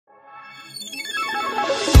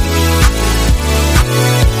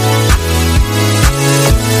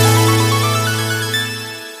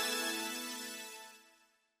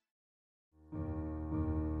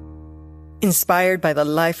Inspired by the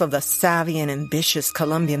life of the savvy and ambitious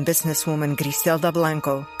Colombian businesswoman Griselda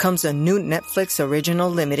Blanco comes a new Netflix original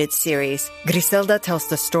limited series. Griselda tells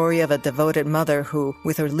the story of a devoted mother who,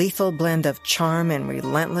 with her lethal blend of charm and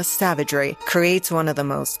relentless savagery, creates one of the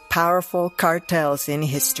most powerful cartels in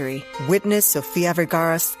history. Witness Sofia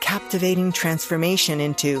Vergara's captivating transformation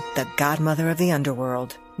into the godmother of the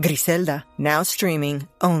underworld. Griselda, now streaming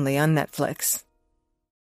only on Netflix.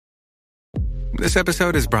 This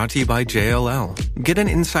episode is brought to you by JLL. Get an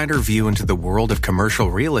insider view into the world of commercial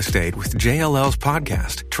real estate with JLL's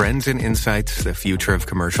podcast, Trends and Insights, the Future of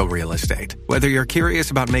Commercial Real Estate. Whether you're curious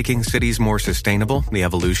about making cities more sustainable, the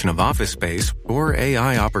evolution of office space, or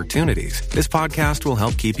AI opportunities, this podcast will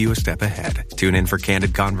help keep you a step ahead. Tune in for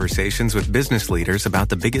candid conversations with business leaders about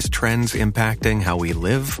the biggest trends impacting how we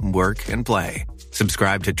live, work, and play.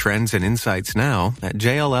 Subscribe to Trends and Insights now at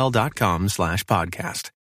jll.com/podcast.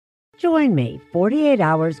 Join me, 48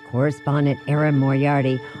 Hours correspondent Erin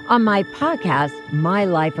Moriarty, on my podcast, My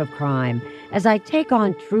Life of Crime, as I take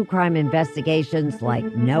on true crime investigations like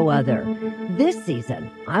no other. This season,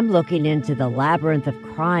 I'm looking into the labyrinth of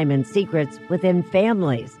crime and secrets within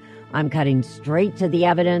families. I'm cutting straight to the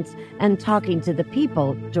evidence and talking to the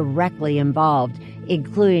people directly involved,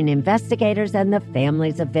 including investigators and the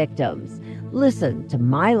families of victims. Listen to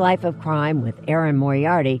My Life of Crime with Erin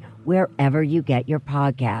Moriarty wherever you get your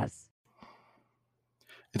podcasts.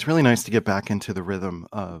 It's really nice to get back into the rhythm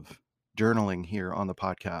of journaling here on the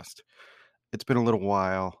podcast. It's been a little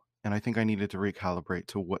while, and I think I needed to recalibrate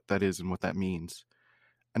to what that is and what that means.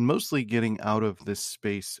 And mostly getting out of this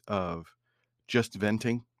space of just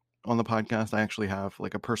venting on the podcast. I actually have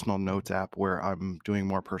like a personal notes app where I'm doing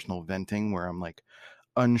more personal venting, where I'm like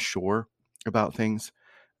unsure about things.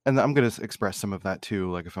 And I'm going to express some of that too,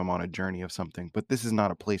 like if I'm on a journey of something. But this is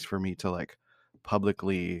not a place for me to like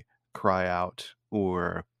publicly cry out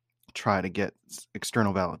or try to get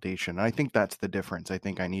external validation. And I think that's the difference. I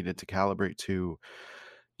think I needed to calibrate to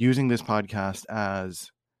using this podcast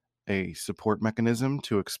as a support mechanism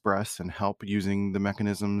to express and help using the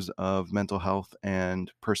mechanisms of mental health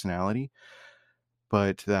and personality.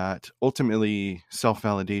 But that ultimately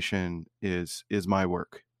self-validation is my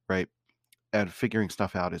work, right? And figuring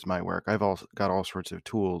stuff out is my work. I've also got all sorts of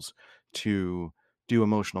tools to do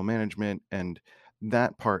emotional management, and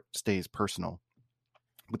that part stays personal.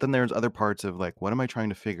 But then there's other parts of like, what am I trying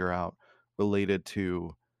to figure out related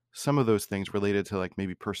to some of those things related to like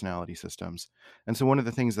maybe personality systems. And so one of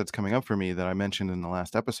the things that's coming up for me that I mentioned in the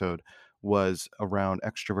last episode was around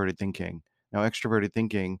extroverted thinking. Now, extroverted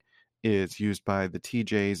thinking is used by the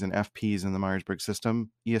TJs and FPs in the Myers-Briggs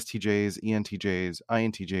system, ESTJs, ENTJs,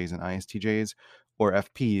 INTJs, and ISTJs, or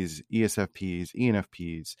FPs, ESFPs,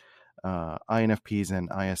 ENFPs, INFPs, and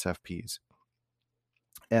ISFPs.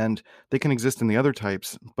 And they can exist in the other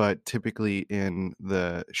types, but typically in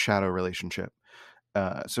the shadow relationship.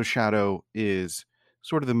 So shadow is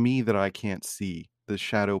sort of the me that I can't see. The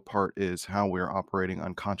shadow part is how we're operating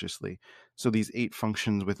unconsciously. So these 8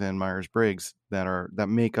 functions within Myers-Briggs that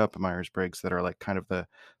make up Myers-Briggs, that are like kind of the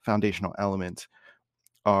foundational element,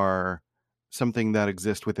 are something that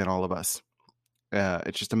exist within all of us.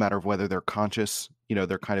 It's just a matter of whether they're conscious,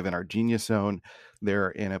 they're kind of in our genius zone,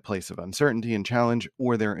 they're in a place of uncertainty and challenge,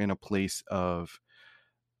 or they're in a place of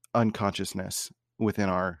unconsciousness within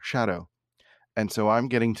our shadow. And so I'm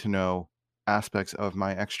getting to know aspects of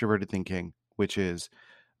my extroverted thinking, which is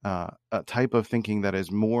a type of thinking that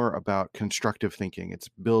is more about constructive thinking. It's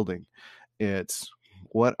building. It's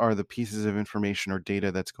what are the pieces of information or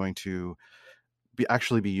data that's going to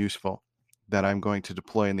actually be useful, that I'm going to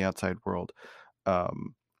deploy in the outside world.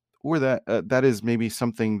 Or that is maybe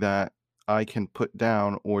something that I can put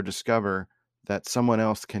down or discover that someone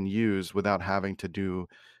else can use without having to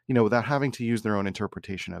without having to use their own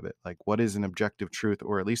interpretation of it. Like, what is an objective truth,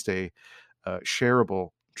 or at least a shareable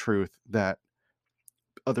truth that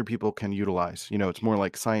other people can utilize? It's more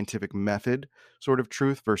like scientific method sort of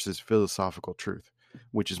truth versus philosophical truth,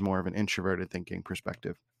 which is more of an introverted thinking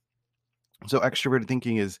perspective. So extroverted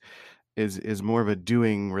thinking is more of a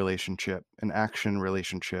doing relationship, an action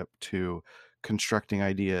relationship to constructing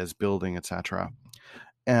ideas, building, etc.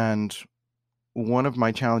 And one of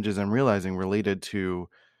my challenges I'm realizing related to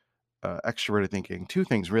extroverted thinking, 2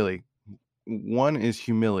 things really. One is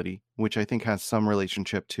humility, which I think has some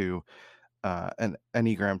relationship to an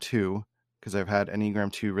Enneagram 2, because I've had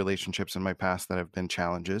Enneagram 2 relationships in my past that have been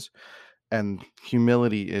challenges. And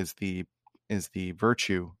humility is the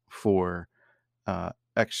virtue for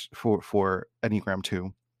Enneagram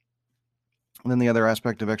 2. And then the other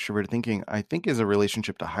aspect of extroverted thinking, I think, is a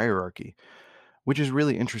relationship to hierarchy, which is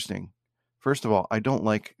really interesting. First of all, I don't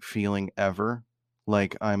like feeling ever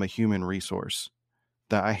like I'm a human resource.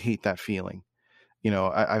 That I hate that feeling.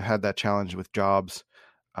 I've had that challenge with jobs.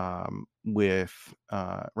 With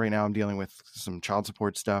right now, I'm dealing with some child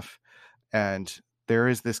support stuff, and there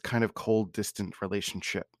is this kind of cold, distant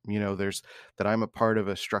relationship. There's that I'm a part of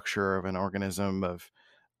a structure of an organism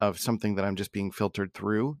of something that I'm just being filtered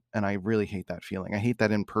through, and I really hate that feeling. I hate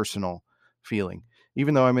that impersonal feeling.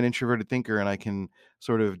 Even though I'm an introverted thinker and I can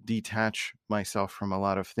sort of detach myself from a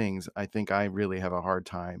lot of things, I think I really have a hard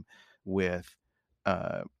time with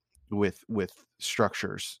uh, with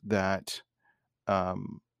structures that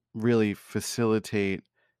um, really facilitate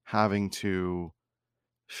having to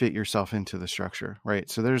fit yourself into the structure, right?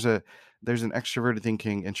 So there's an extroverted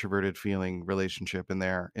thinking, introverted feeling relationship in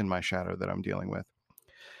there in my shadow that I'm dealing with.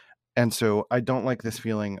 And so I don't like this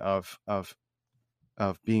feeling of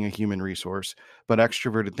being a human resource, but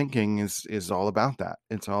extroverted thinking is all about that.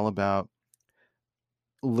 It's all about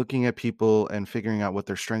looking at people and figuring out what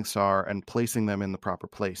their strengths are and placing them in the proper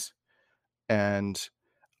place. And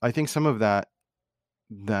I think that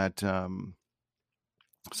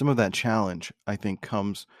some of that challenge, I think,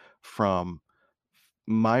 comes from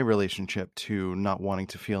my relationship to not wanting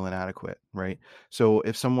to feel inadequate, right? So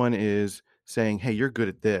if someone is saying, "Hey, you're good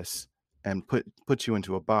at this," and puts you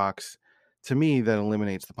into a box, to me that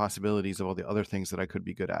eliminates the possibilities of all the other things that I could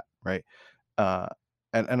be good at, right? Uh,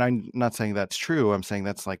 and I'm not saying that's true. I'm saying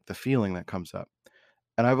that's like the feeling that comes up.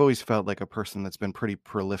 And I've always felt like a person that's been pretty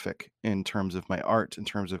prolific in terms of my art, in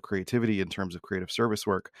terms of creativity, in terms of creative service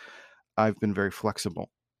work. I've been very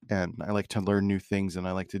flexible, and I like to learn new things, and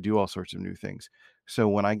I like to do all sorts of new things. So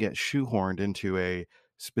when I get shoehorned into a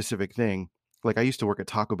specific thing, like I used to work at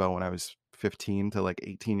Taco Bell when I was 15 to like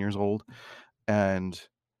 18 years old, and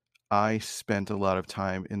I spent a lot of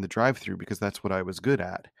time in the drive-through because that's what I was good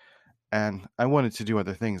at. And I wanted to do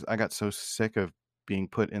other things. I got so sick of being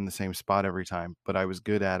put in the same spot every time, but I was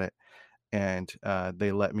good at it, and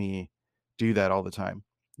they let me do that all the time.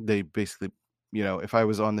 They basically, if I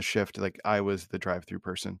was on the shift, like I was the drive-through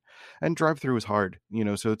person, and drive-through is hard,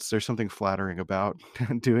 so there's something flattering about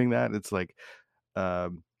doing that. It's like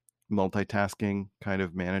um, multitasking kind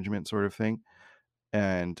of management sort of thing,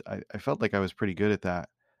 and I felt like I was pretty good at that.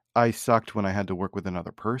 I sucked when I had to work with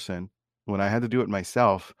another person. When I had to do it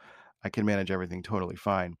myself, I could manage everything totally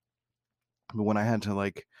fine. But when I had to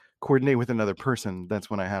like coordinate with another person, that's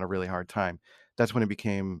when I had a really hard time. That's when it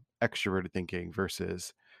became extroverted thinking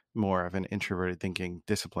versus more of an introverted thinking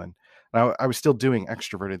discipline. I was still doing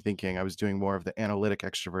extroverted thinking. I was doing more of the analytic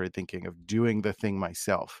extroverted thinking of doing the thing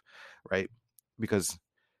myself, right? Because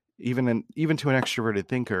even to an extroverted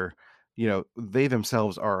thinker, they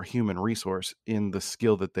themselves are a human resource in the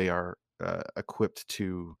skill that they are equipped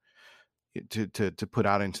to put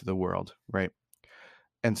out into the world, right?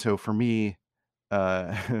 And so for me,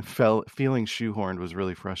 feeling shoehorned was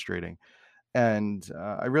really frustrating. And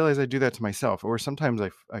I realize I do that to myself, or sometimes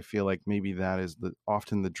I feel like maybe that is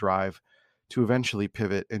often the drive to eventually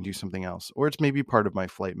pivot and do something else, or it's maybe part of my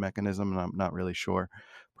flight mechanism, and I'm not really sure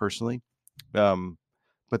personally. Um,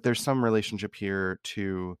 but there's some relationship here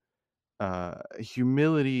to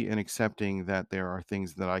humility and accepting that there are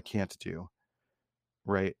things that I can't do,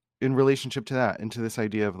 right? In relationship to that, into this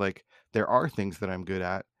idea of like, there are things that I'm good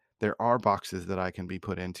at, there are boxes that I can be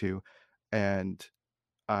put into, and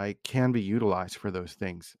I can be utilized for those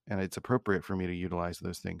things, and it's appropriate for me to utilize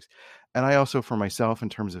those things. And I also, for myself, in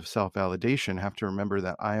terms of self-validation, have to remember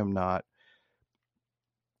that I am not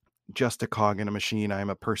just a cog in a machine. I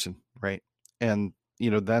am a person, right? And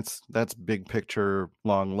that's big picture,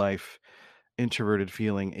 long life, introverted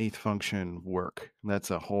feeling, eighth function work.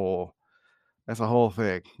 That's a whole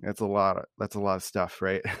thing. That's a lot of stuff,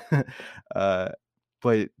 right? uh,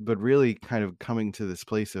 but really kind of coming to this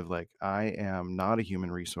place of like, I am not a human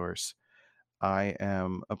resource. I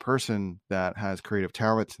am a person that has creative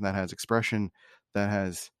talent, that has expression, that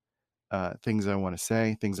has things I want to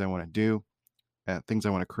say, things I want to do, things I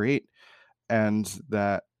want to create, and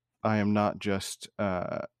that I am not just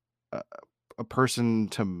a a person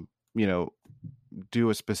to do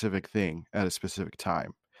a specific thing at a specific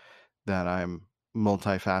time. That I'm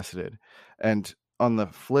multifaceted. And on the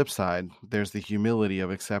flip side, there's the humility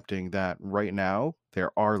of accepting that right now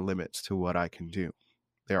there are limits to what I can do.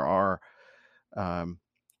 There are um,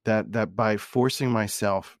 that by forcing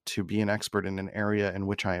myself to be an expert in an area in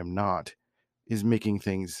which I am not is making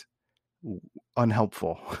things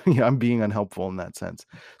unhelpful. I'm being unhelpful in that sense.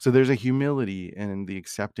 So there's a humility in the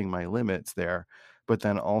accepting my limits there, but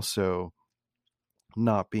then also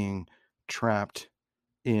not being trapped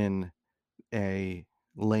in a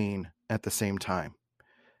lane at the same time.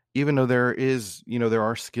 Even though there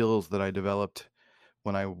are skills that I developed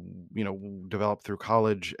when I, develop through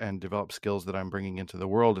college and develop skills that I'm bringing into the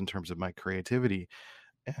world in terms of my creativity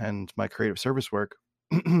and my creative service work,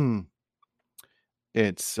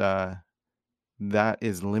 it's that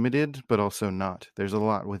is limited, but also not. There's a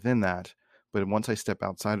lot within that. But once I step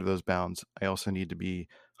outside of those bounds, I also need to be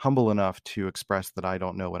humble enough to express that I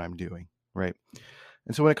don't know what I'm doing, right?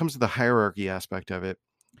 And so when it comes to the hierarchy aspect of it,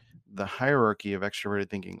 the hierarchy of extroverted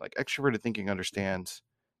thinking, like extroverted thinking understands,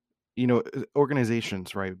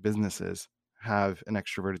 organizations, right? Businesses have an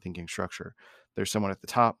extroverted thinking structure. There's someone at the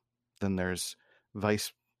top, then there's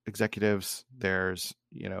vice executives, there's,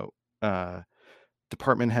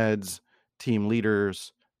 department heads, team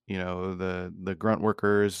leaders, the grunt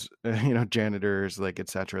workers, janitors, like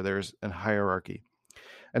etc. There's a hierarchy.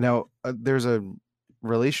 And now there's a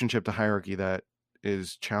relationship to hierarchy that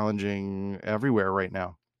is challenging everywhere right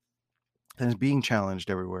now, and is being challenged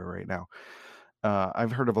everywhere right now.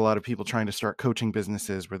 I've heard of a lot of people trying to start coaching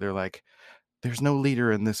businesses where they're like, there's no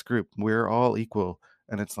leader in this group. We're all equal.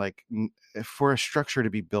 And it's like, for a structure to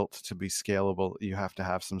be built to be scalable, you have to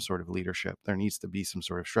have some sort of leadership. There needs to be some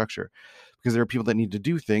sort of structure, because there are people that need to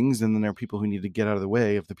do things, and then there are people who need to get out of the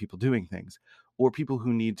way of the people doing things, or people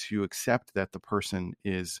who need to accept that the person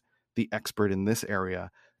is the expert in this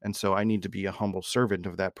area. And so I need to be a humble servant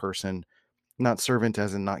of that person, not servant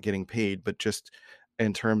as in not getting paid, but just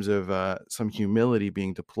in terms of some humility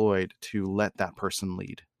being deployed to let that person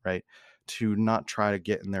lead, right? To not try to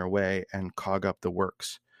get in their way and clog up the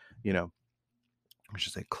works, I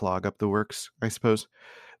should say clog up the works, I suppose.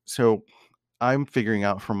 So I'm figuring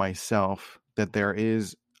out for myself that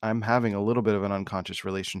I'm having a little bit of an unconscious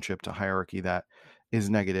relationship to hierarchy that is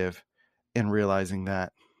negative, and realizing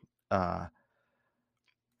that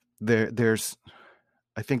there's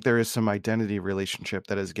I think there is some identity relationship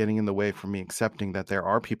that is getting in the way for me accepting that there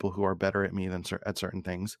are people who are better at me than at certain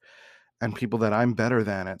things, and people that I'm better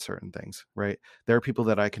than at certain things, right? There are people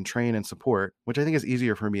that I can train and support, which I think is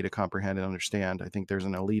easier for me to comprehend and understand. I think there's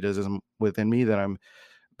an elitism within me that I'm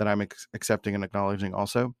accepting and acknowledging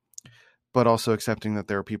also, but also accepting that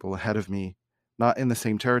there are people ahead of me, not in the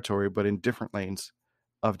same territory, but in different lanes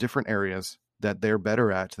of different areas that they're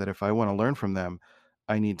better at, that if I want to learn from them,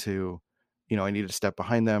 I need to, I need to step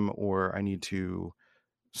behind them, or I need to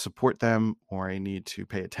support them, or I need to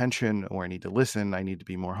pay attention, or I need to listen. I need to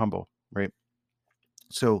be more humble, right?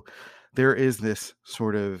 So there is this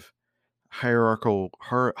sort of hierarchical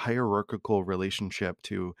relationship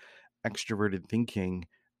to extroverted thinking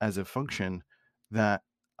as a function that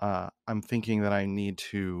I'm thinking that I need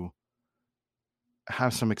to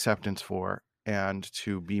have some acceptance for and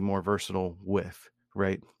to be more versatile with,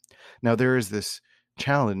 right? Now, there is this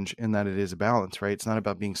challenge in that it is a balance, right? It's not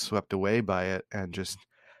about being swept away by it and just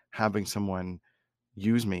having someone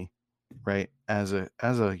use me, right, as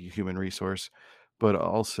a human resource, but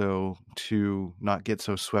also to not get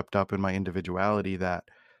so swept up in my individuality that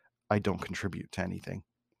I don't contribute to anything.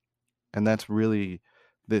 And that's really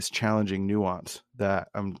this challenging nuance that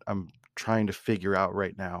I'm trying to figure out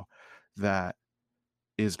right now, that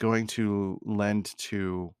is going to lend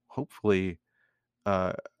to hopefully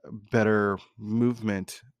better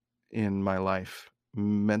movement in my life,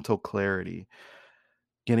 mental clarity,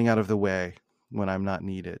 getting out of the way when I'm not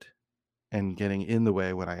needed, and getting in the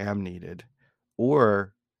way when I am needed,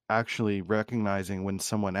 or actually recognizing when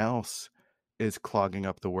someone else is clogging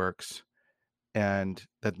up the works and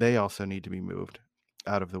that they also need to be moved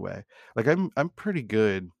out of the way. Like I'm pretty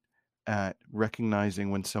good at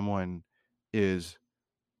recognizing when someone is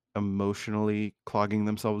emotionally clogging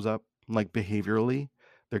themselves up, like behaviorally,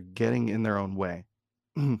 they're getting in their own way.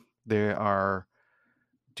 They are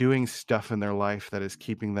doing stuff in their life that is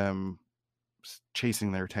keeping them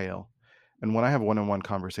chasing their tail. And when I have one-on-one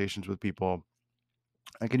conversations with people,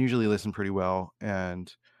 I can usually listen pretty well,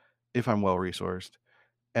 and if I'm well resourced,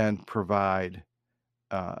 and provide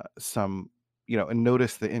some, and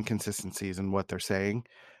notice the inconsistencies in what they're saying,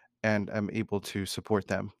 and I'm able to support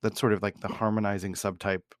them. That's sort of like the harmonizing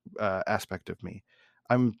subtype aspect of me.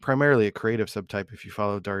 I'm primarily a creative subtype if you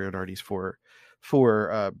follow Dario Nardi's four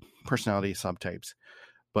personality subtypes.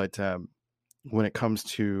 But when it comes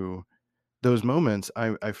to those moments,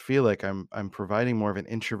 I feel like I'm providing more of an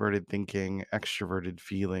introverted thinking, extroverted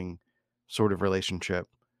feeling sort of relationship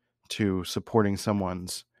to supporting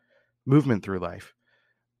someone's movement through life.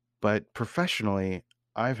 But professionally,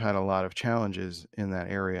 I've had a lot of challenges in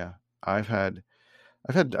that area. I've had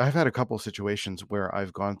a couple of situations where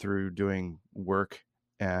I've gone through doing work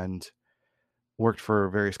and worked for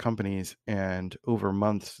various companies, and over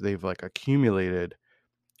months they've like accumulated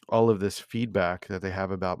all of this feedback that they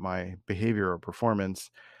have about my behavior or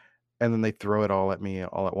performance, and then they throw it all at me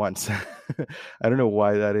all at once. I don't know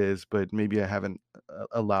why that is, but maybe I haven't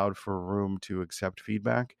allowed for room to accept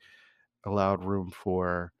feedback, allowed room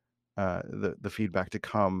for the feedback to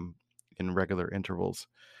come in regular intervals.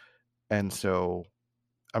 And so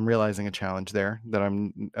I'm realizing a challenge there that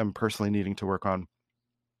I'm personally needing to work on.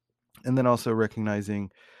 And then also recognizing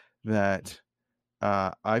that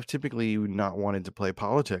I've typically not wanted to play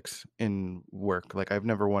politics in work. Like, I've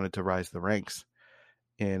never wanted to rise the ranks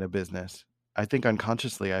in a business. I think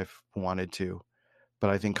unconsciously I've wanted to,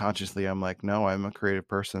 but I think consciously I'm like, no, I'm a creative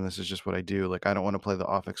person. This is just what I do. Like, I don't want to play the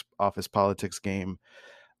office politics game.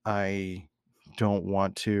 I don't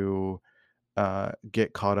want to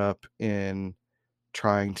get caught up in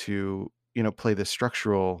trying to, play the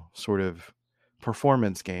structural sort of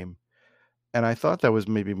performance game. And I thought that was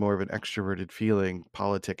maybe more of an extroverted feeling,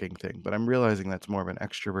 politicking thing, but I'm realizing that's more of an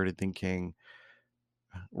extroverted thinking,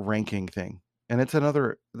 ranking thing. And that's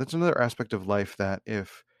another aspect of life that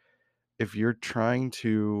if you're trying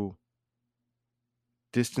to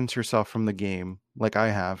distance yourself from the game, like I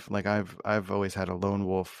have, like I've always had a lone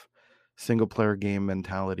wolf, single player game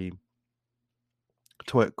mentality,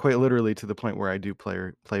 quite literally to the point where I do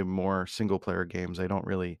play more single player games. I don't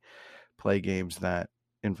really play games that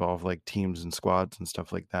involve like teams and squads and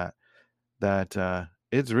stuff like that.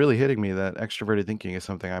 It's really hitting me that extroverted thinking is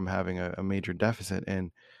something I'm having a major deficit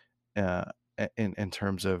in, uh, in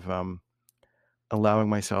terms of allowing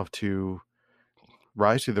myself to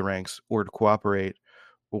rise through the ranks, or to cooperate,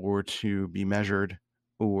 or to be measured,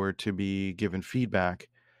 or to be given feedback,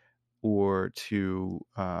 or to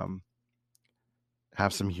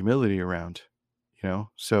have some humility around,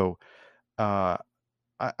 So uh,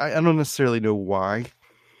 I don't necessarily know why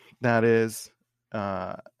that is.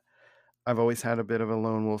 I've always had a bit of a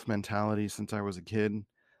lone wolf mentality since I was a kid.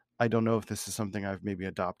 I don't know if this is something I've maybe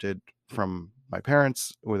adopted from my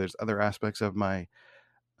parents, or there's other aspects of my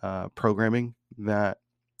programming that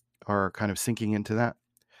are kind of sinking into that.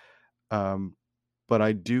 But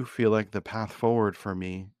I do feel like the path forward for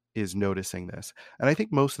me is noticing this. And I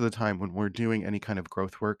think most of the time when we're doing any kind of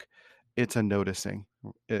growth work, it's a noticing.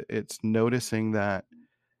 It's noticing that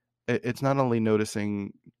it's not only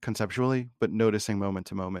noticing conceptually, but noticing moment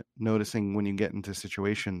to moment, noticing when you get into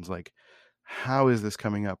situations like, how is this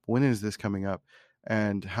coming up? When is this coming up?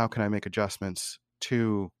 And how can I make adjustments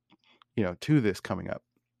to this coming up?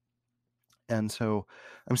 And so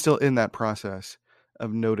I'm still in that process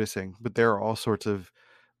of noticing, but there are all sorts of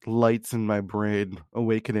lights in my brain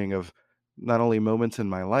awakening of not only moments in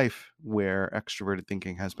my life where extroverted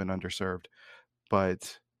thinking has been underserved,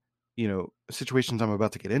 but situations I'm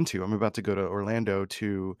about to get into. I'm about to go to Orlando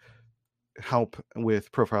to help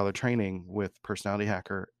with profiler training with Personality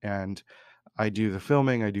Hacker, and I do the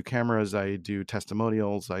filming, I do cameras, I do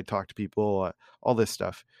testimonials, I talk to people, all this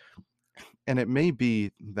stuff. And it may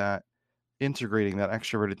be that integrating that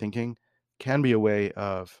extroverted thinking can be a way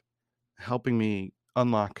of helping me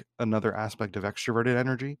unlock another aspect of extroverted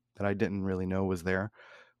energy that I didn't really know was there,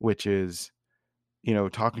 which is,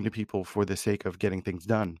 talking to people for the sake of getting things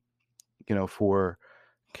done, for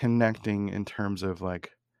connecting in terms of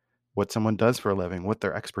like what someone does for a living, what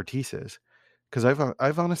their expertise is. Because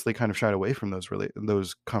I've honestly kind of shied away from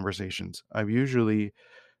those conversations. I've usually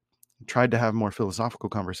tried to have more philosophical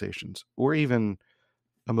conversations, or even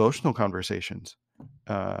emotional conversations,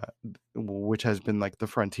 uh, which has been like the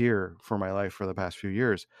frontier for my life for the past few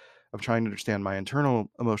years, of trying to understand my internal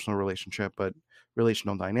emotional relationship, but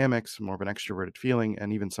relational dynamics, more of an extroverted feeling,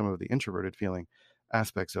 and even some of the introverted feeling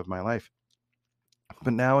aspects of my life.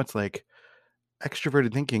 But now it's like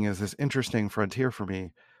extroverted thinking is this interesting frontier for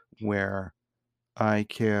me, where I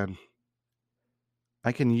can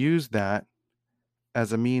use that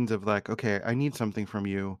as a means of like, okay, I need something from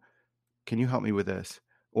you. Can you help me with this?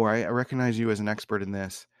 Or I recognize you as an expert in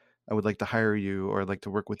this. I would like to hire you, or I'd like to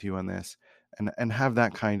work with you on this, and have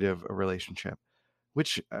that kind of a relationship,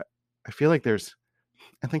 which I feel like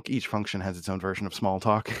I think each function has its own version of small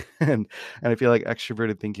talk. And I feel like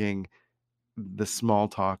extroverted thinking, the small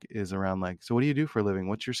talk is around like, so what do you do for a living?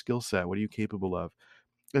 What's your skill set? What are you capable of?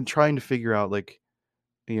 And trying to figure out like,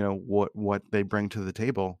 what they bring to the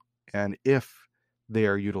table, and if they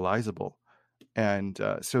are utilizable. And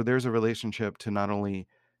so there's a relationship to not only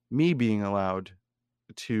me being allowed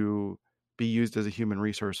to be used as a human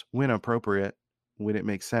resource when appropriate, when it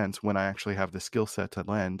makes sense, when I actually have the skill set to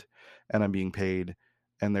lend and I'm being paid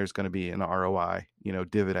and there's going to be an ROI,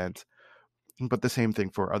 dividend, but the same thing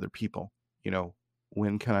for other people.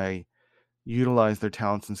 When can I utilize their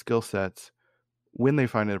talents and skill sets when they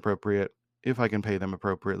find it appropriate, if I can pay them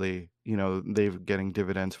appropriately, they're getting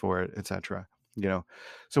dividends for it, etc. you know.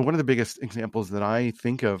 So one of the biggest examples that I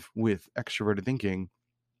think of with extroverted thinking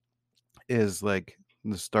is like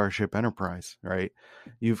the Starship Enterprise, right?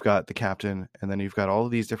 You've got the captain, and then you've got all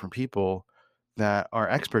of these different people that are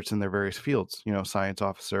experts in their various fields, science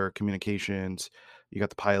officer, communications, you got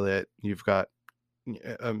the pilot, you've got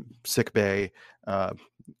sick bay, uh,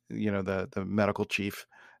 the medical chief,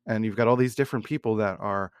 and you've got all these different people that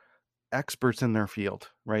are experts in their field,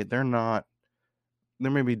 right? They're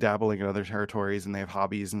maybe dabbling in other territories and they have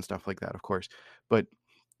hobbies and stuff like that, of course, but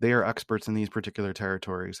they are experts in these particular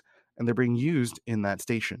territories and they're being used in that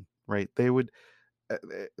station, right? They would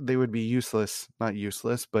be not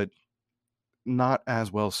useless, but not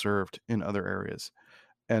as well served in other areas.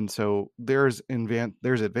 And so there's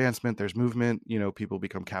advancement, there's movement, people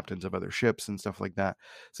become captains of other ships and stuff like that.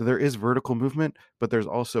 So there is vertical movement, but there's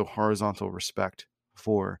also horizontal respect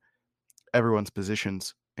for everyone's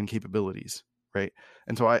positions and capabilities, right?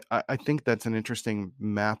 And so I think that's an interesting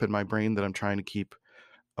map in my brain that I'm trying to keep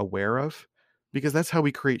aware of, because that's how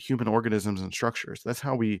we create human organisms and structures. That's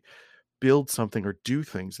how we build something or do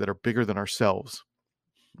things that are bigger than ourselves,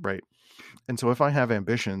 right? And so if I have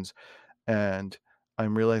ambitions and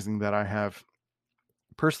I'm realizing that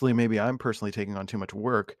maybe I'm personally taking on too much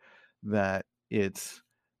work, that it's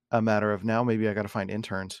a matter of now maybe I got to find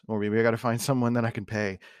interns, or maybe I got to find someone that I can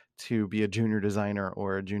pay to be a junior designer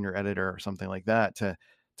or a junior editor or something like that to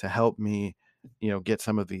help me, get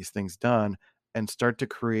some of these things done and start to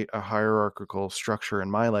create a hierarchical structure in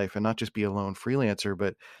my life, and not just be a lone freelancer,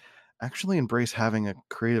 but actually embrace having a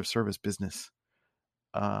creative service business.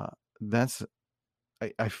 Uh, that's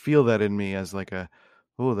I feel that in me as like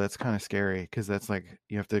oh, that's kind of scary, because that's like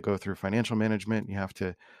you have to go through financial management, you have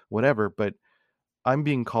to whatever. But I'm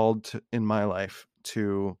being called in my life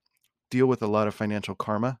to deal with a lot of financial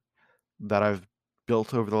karma that I've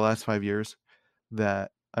built over the last 5 years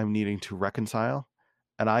that I'm needing to reconcile.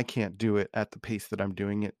 And I can't do it at the pace that I'm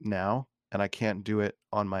doing it now. And I can't do it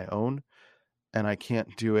on my own. And I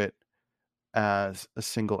can't do it as a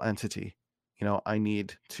single entity. I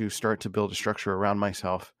need to start to build a structure around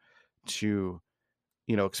myself to,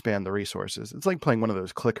 expand the resources. It's like playing one of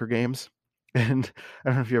those clicker games. And I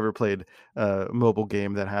don't know if you ever played a mobile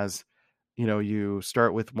game that has, you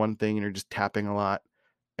start with one thing and you're just tapping a lot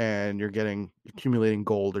and you're accumulating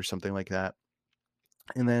gold or something like that.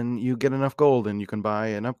 And then you get enough gold and you can buy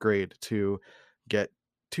an upgrade to get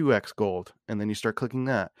 2x gold. And then you start clicking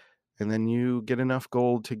that. And then you get enough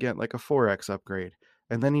gold to get like a 4x upgrade.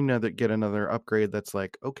 And then get another upgrade that's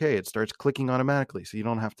like, okay, it starts clicking automatically. So you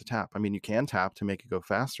don't have to tap. I mean, you can tap to make it go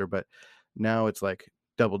faster, but now it's like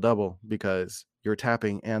double because you're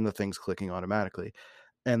tapping and the thing's clicking automatically.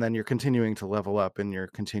 And then you're continuing to level up and you're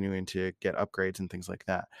continuing to get upgrades and things like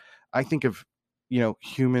that. I think of,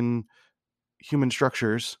 human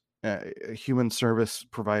structures, human service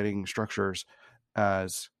providing structures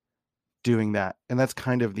as doing that. And that's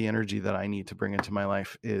kind of the energy that I need to bring into my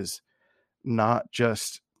life, is not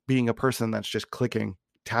just being a person that's just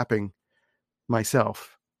tapping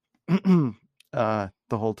myself the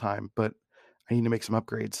whole time, but I need to make some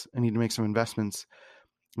upgrades. I need to make some investments.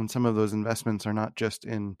 And some of those investments are not just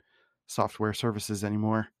in software services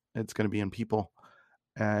anymore. It's going to be in people,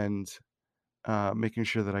 and making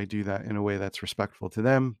sure that I do that in a way that's respectful to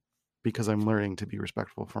them, because I'm learning to be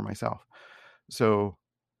respectful for myself. So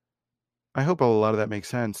I hope a lot of that makes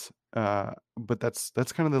sense. But that's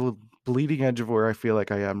kind of the bleeding edge of where I feel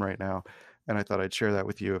like I am right now. And I thought I'd share that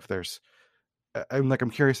with you. If there's,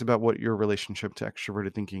 I'm curious about what your relationship to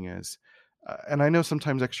extroverted thinking is. And I know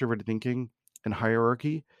sometimes extroverted thinking and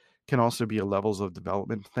hierarchy can also be a levels of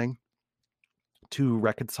development thing to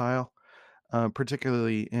reconcile.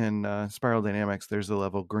 Particularly in spiral dynamics, there's the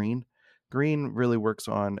level green. Green really works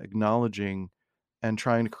on acknowledging and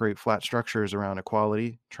trying to create flat structures around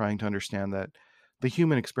equality, trying to understand that the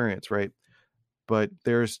human experience, right? But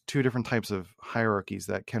there's two different types of hierarchies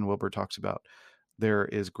that Ken Wilber talks about. There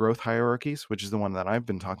is growth hierarchies, which is the one that I've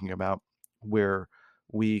been talking about, where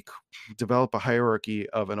we develop a hierarchy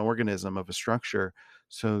of an organism, of a structure,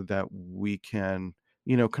 so that we can,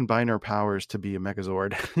 combine our powers to be a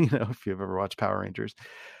megazord, if you've ever watched Power Rangers.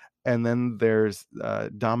 And then there's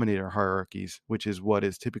dominator hierarchies, which is what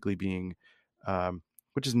is typically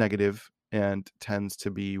which is negative and tends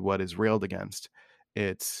to be what is railed against.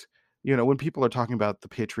 It's, when people are talking about the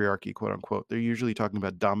patriarchy, quote unquote, they're usually talking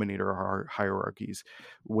about dominator hierarchies,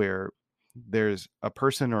 where there's a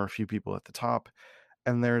person or a few people at the top,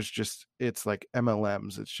 and it's like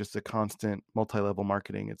MLMs. It's just a constant multi-level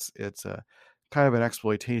marketing. It's a kind of an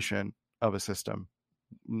exploitation of a system.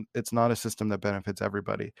 It's not a system that benefits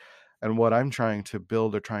everybody. And what I'm trying to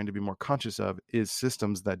build or trying to be more conscious of is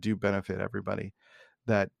systems that do benefit everybody.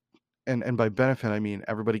 That and by benefit, I mean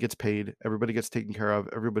everybody gets paid, everybody gets taken care of,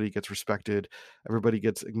 everybody gets respected, everybody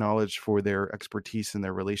gets acknowledged for their expertise and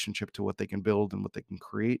their relationship to what they can build and what they can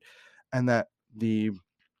create, and that the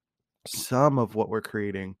sum of what we're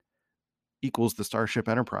creating equals the Starship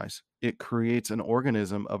Enterprise. It creates an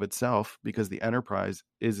organism of itself because the Enterprise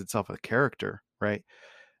is itself a character, right?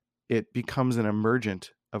 It becomes an emergent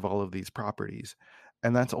of all of these properties.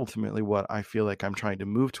 And that's ultimately what I feel like I'm trying to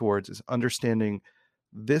move towards, is understanding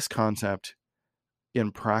this concept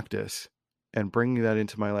in practice and bringing that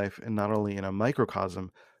into my life, and not only in a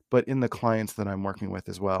microcosm, but in the clients that I'm working with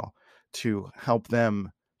as well, to help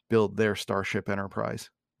them build their Starship Enterprise,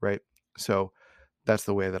 right? So that's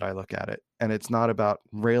the way that I look at it. And it's not about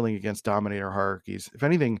railing against dominator hierarchies. If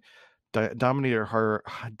anything, dominator,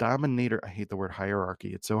 I hate the word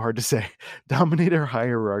hierarchy. It's so hard to say. Dominator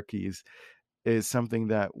hierarchies is something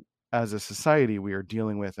that as a society we are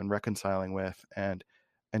dealing with and reconciling with, and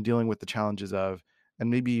dealing with the challenges of, and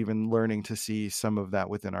maybe even learning to see some of that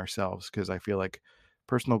within ourselves. Because I feel like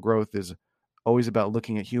personal growth is always about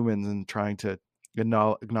looking at humans and trying to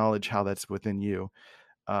acknowledge how that's within you.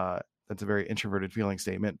 That's a very introverted feeling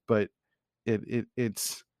statement, but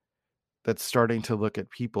it's that's starting to look at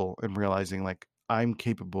people and realizing, like, I'm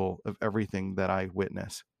capable of everything that I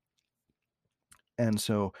witness. And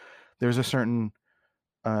so there's a certain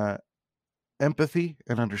empathy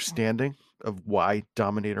and understanding of why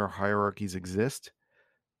dominator hierarchies exist,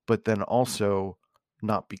 but then also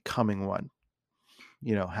not becoming one,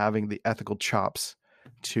 having the ethical chops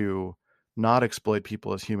to not exploit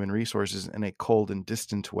people as human resources in a cold and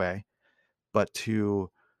distant way, but to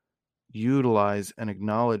utilize and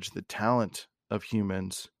acknowledge the talent of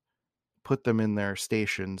humans, put them in their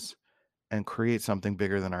stations, and create something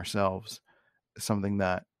bigger than ourselves, something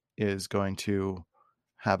that is going to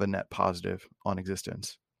have a net positive on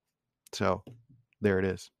existence. So there it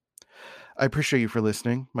is. I appreciate you for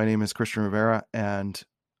listening. My name is Christian Rivera, and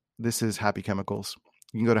this is Happy Chemicals.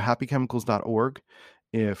 You can go to happychemicals.org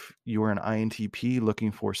if you are an INTP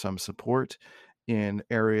looking for some support in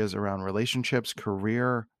areas around relationships,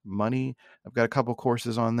 career, money. I've got a couple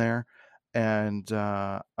courses on there, and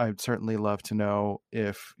I'd certainly love to know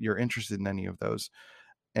if you're interested in any of those.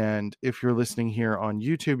 And if you're listening here on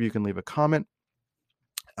YouTube, you can leave a comment,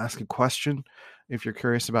 ask a question. If you're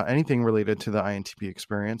curious about anything related to the INTP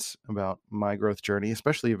experience, about my growth journey,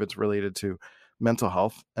 especially if it's related to mental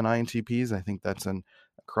health and INTPs, I think that's a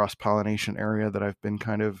cross-pollination area that I've been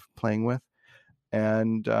kind of playing with.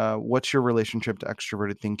 And what's your relationship to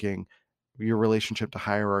extroverted thinking, your relationship to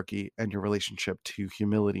hierarchy, and your relationship to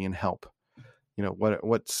humility and help?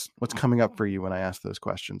 What's coming up for you when I ask those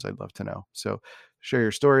questions? I'd love to know. So share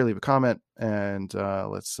your story, leave a comment, and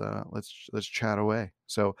let's chat away.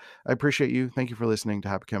 So I appreciate you. Thank you for listening to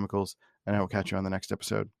Happy Chemicals, and I will catch you on the next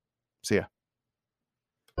episode. See ya.